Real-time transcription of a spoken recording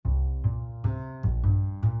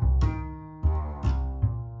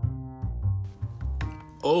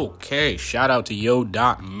Okay, shout out to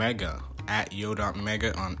yo.mega at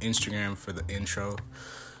yo.mega on Instagram for the intro.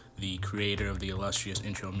 The creator of the illustrious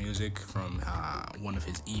intro music from one of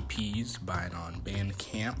his EPs, buying on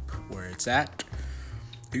Bandcamp, where it's at.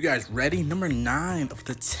 You guys ready? Number 9 of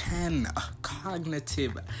the 10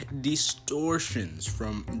 cognitive distortions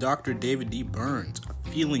from Dr. David D. Burns.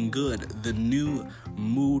 Feeling good, the new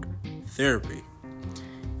mood therapy,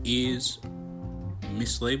 is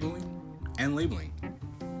mislabeling and labeling.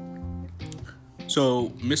 So,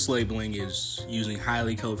 mislabeling is using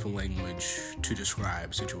highly colorful language to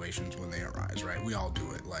describe situations when they arise, right? We all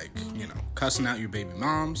do it, like, cussing out your baby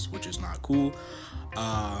moms, which is not cool.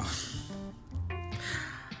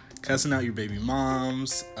 Cussing out your baby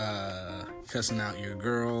moms, cussing out your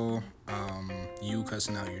girl, you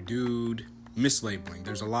cussing out your dude. Mislabeling.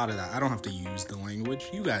 There's a lot of that. I don't have to use the language.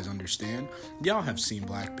 You guys understand. Y'all have seen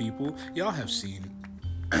black people. Y'all have seen...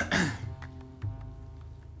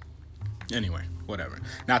 Anyway, whatever.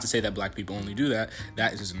 Not to say that black people only do that.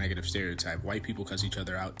 That is just a negative stereotype. White people cuss each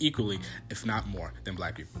other out equally, if not more, than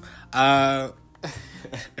black people.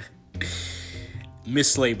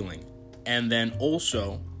 Mislabeling. And then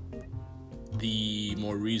also, the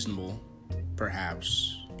more reasonable,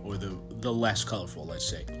 perhaps, or the less colorful, let's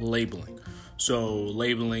say, labeling. So,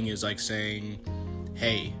 labeling is like saying,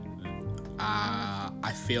 hey,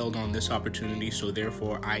 I failed on this opportunity, so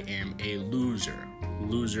therefore I am a loser.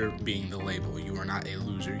 Loser being the label. You are not a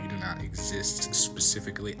loser. You do not exist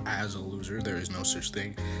specifically as a loser. There is no such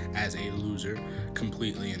thing as a loser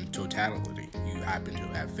completely in totality. You happen to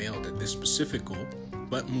have failed at this specific goal,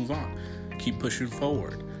 but move on. Keep pushing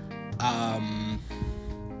forward.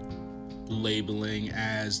 Labeling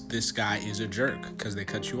as this guy is a jerk because they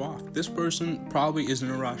cut you off. This person probably is in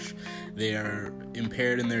a rush. They are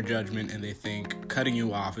impaired in their judgment and they think cutting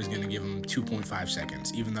you off is going to give them 2.5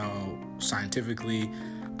 seconds, even though scientifically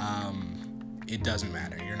it doesn't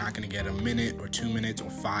matter. You're not going to get a minute or 2 minutes or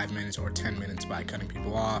 5 minutes or 10 minutes by cutting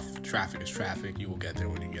people off. Traffic is traffic. You will get there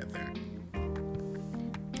when you get there.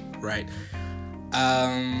 Right?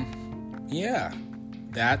 Yeah.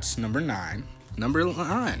 That's number 9. Number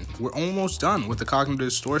 9, we're almost done with the cognitive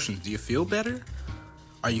distortions. Do you feel better?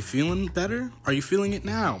 Are you feeling better? Are you feeling it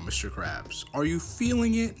now, Mr. Krabs? Are you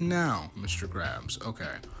feeling it now, Mr. Krabs?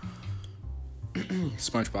 Okay.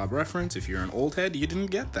 SpongeBob reference. If you're an old head, you didn't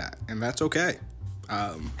get that, and that's okay.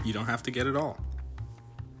 You don't have to get it all.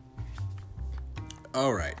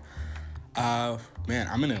 All right. Man,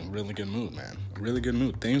 I'm in a really good mood, man. Really good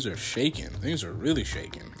mood. Things are shaking. Things are really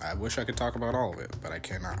shaking. I wish I could talk about all of it, but I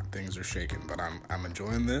cannot. Things are shaking, but I'm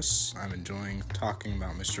enjoying this. I'm enjoying talking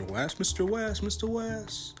about Mr. West. Mr. West, Mr.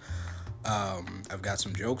 West. I've got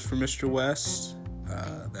some jokes for Mr. West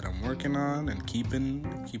that I'm working on and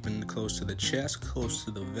keeping close to the chest, close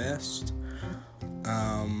to the vest.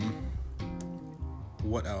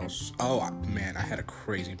 What else? Oh, man, I had a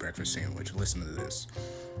crazy breakfast sandwich. Listen to this.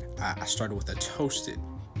 I started with a toasted,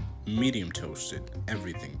 medium toasted,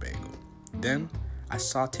 everything bagel. Then I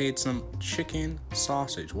sauteed some chicken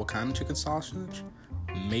sausage. What kind of chicken sausage?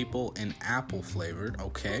 Maple and apple flavored.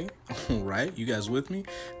 Okay. All right. You guys with me?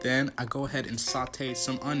 Then I go ahead and saute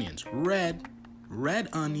some onions. Red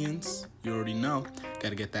onions. You already know. Got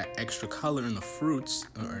to get that extra color in the fruits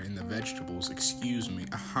or in the vegetables. Excuse me.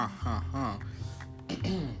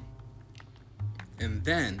 And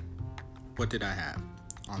then, what did I have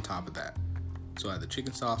on top of that? So I had the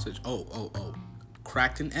chicken sausage. Oh.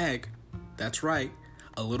 Cracked an egg. That's right.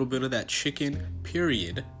 A little bit of that chicken,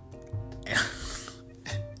 period.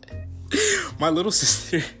 My little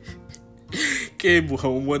sister came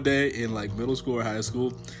home one day in like middle school or high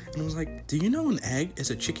school and was like, do you know an egg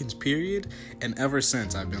is a chicken's period? And ever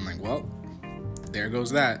since I've been like, well, there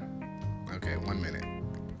goes that. Okay, 1 minute.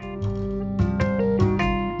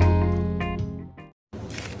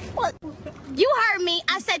 What? You heard me.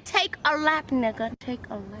 I said take a lap, nigga. Take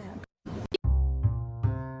a lap.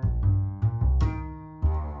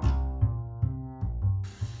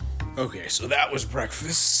 Okay, so that was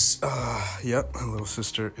breakfast. Yep, my little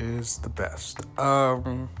sister is the best.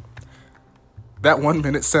 That 1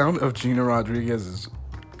 minute sound of Gina Rodriguez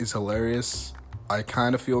is hilarious. I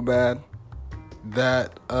kind of feel bad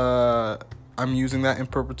that I'm using that in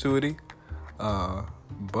perpetuity.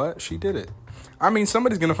 But she did it. I mean,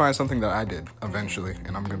 somebody's going to find something that I did eventually,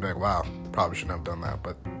 and I'm going to be like, wow, probably shouldn't have done that.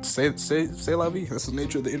 But say la vie. That's the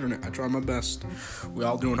nature of the internet. I try my best. We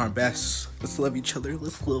all doing our best. Let's love each other.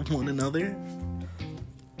 Let's love one another.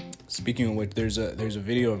 Speaking of which, there's a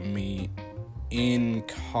video of me in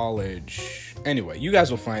college. Anyway, you guys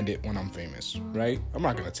will find it when I'm famous, right? I'm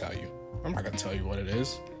not going to tell you. I'm not going to tell you what it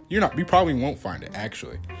is. You probably won't find it,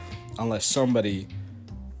 actually, unless somebody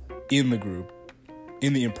in the group,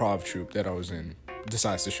 in the improv troupe that I was in,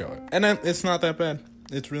 decides to show it. And it's not that bad.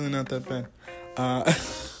 It's really not that bad.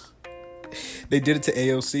 They did it to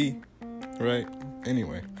AOC, right?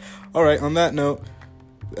 Anyway. All right, on that note,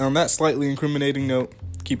 on that slightly incriminating note,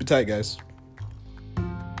 keep it tight, guys.